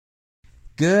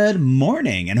Good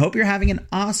morning, and hope you're having an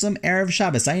awesome Erev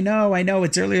Shabbos. I know,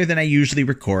 it's earlier than I usually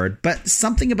record, but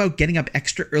something about getting up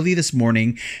extra early this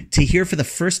morning to hear for the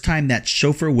first time that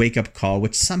shofar wake-up call,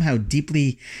 which somehow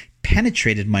deeply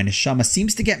penetrated my neshama,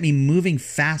 seems to get me moving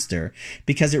faster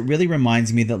because it really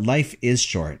reminds me that life is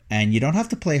short, and you don't have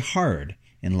to play hard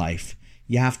in life.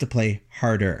 You have to play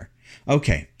harder.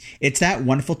 Okay, it's that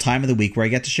wonderful time of the week where I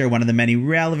get to share one of the many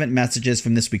relevant messages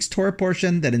from this week's Torah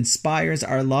portion that inspires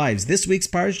our lives. This week's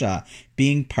Parsha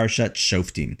being Parshat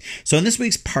Shoftim. So in this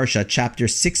week's Parsha, chapter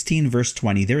 16, verse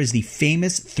 20, there is the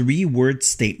famous three-word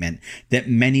statement that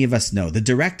many of us know, the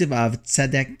directive of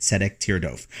tzedek, tzedek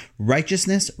tirdof.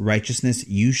 Righteousness, righteousness,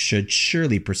 you should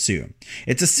surely pursue.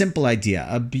 It's a simple idea,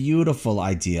 a beautiful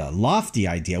idea, lofty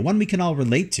idea, one we can all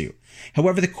relate to.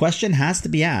 However, the question has to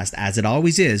be asked, as it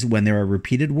always is when there are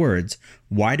repeated words,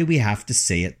 why do we have to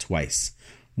say it twice?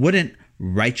 Wouldn't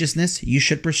righteousness you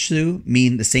should pursue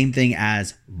mean the same thing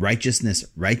as righteousness,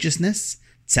 righteousness?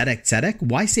 Tzedek, tzedek?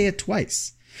 Why say it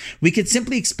twice? We could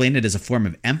simply explain it as a form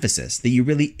of emphasis that you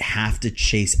really have to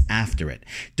chase after it.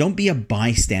 Don't be a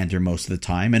bystander most of the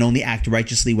time and only act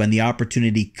righteously when the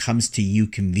opportunity comes to you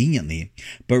conveniently,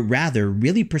 but rather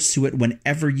really pursue it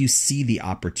whenever you see the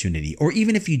opportunity, or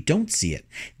even if you don't see it.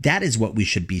 That is what we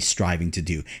should be striving to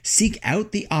do. Seek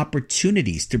out the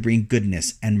opportunities to bring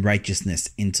goodness and righteousness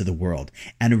into the world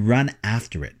and run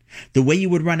after it. The way you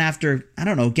would run after,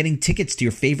 getting tickets to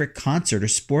your favorite concert or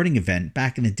sporting event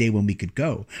back in the day when we could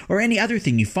go, or any other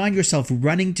thing you find yourself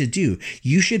running to do.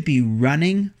 You should be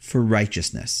running for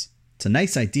righteousness. It's a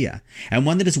nice idea, and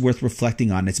one that is worth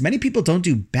reflecting on, as many people don't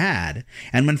do bad,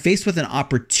 and when faced with an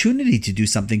opportunity to do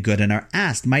something good and are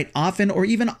asked, might often or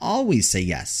even always say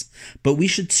yes. But we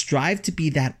should strive to be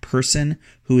that person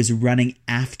who is running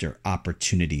after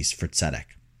opportunities for tzedek.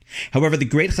 However, the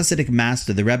great Hasidic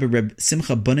master, the Rebbe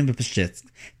Simcha Bunim V'Pashist,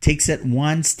 takes it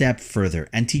one step further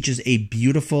and teaches a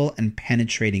beautiful and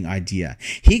penetrating idea.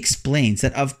 He explains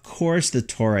that, of course, the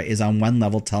Torah is on one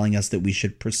level telling us that we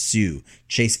should pursue,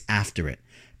 chase after it,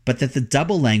 but that the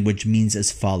double language means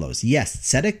as follows. Yes,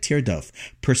 tzedek tirdof,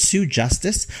 pursue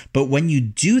justice, but when you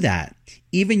do that,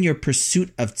 even your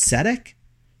pursuit of tzedek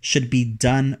should be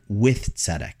done with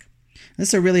tzedek. This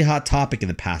is a really hot topic in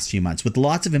the past few months with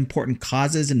lots of important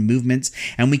causes and movements,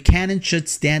 and we can and should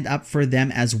stand up for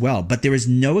them as well. But there is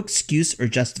no excuse or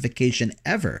justification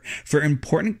ever for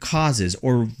important causes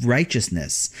or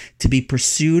righteousness to be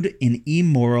pursued in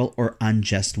immoral or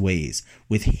unjust ways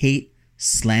with hate,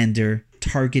 slander,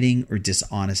 targeting, or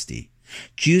dishonesty.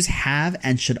 Jews have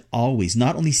and should always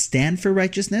not only stand for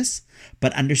righteousness,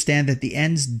 but understand that the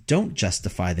ends don't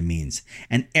justify the means,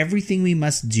 and everything we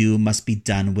must do must be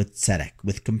done with tzedek,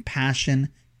 with compassion,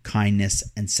 kindness,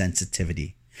 and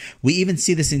sensitivity. We even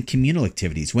see this in communal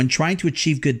activities. When trying to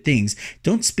achieve good things,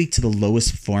 don't speak to the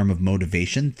lowest form of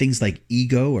motivation, things like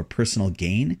ego or personal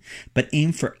gain, but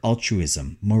aim for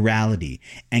altruism, morality,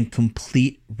 and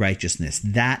complete righteousness.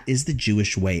 That is the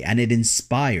Jewish way, and it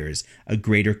inspires a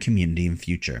greater community and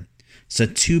future. So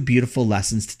 2 beautiful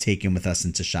lessons to take in with us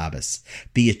into Shabbos.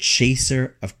 Be a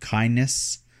chaser of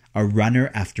kindness, a runner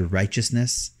after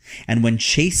righteousness, and when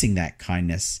chasing that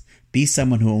kindness, be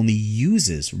someone who only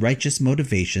uses righteous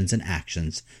motivations and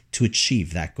actions to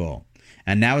achieve that goal.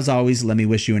 And now, as always, let me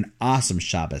wish you an awesome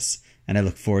Shabbos, and I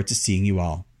look forward to seeing you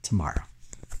all tomorrow.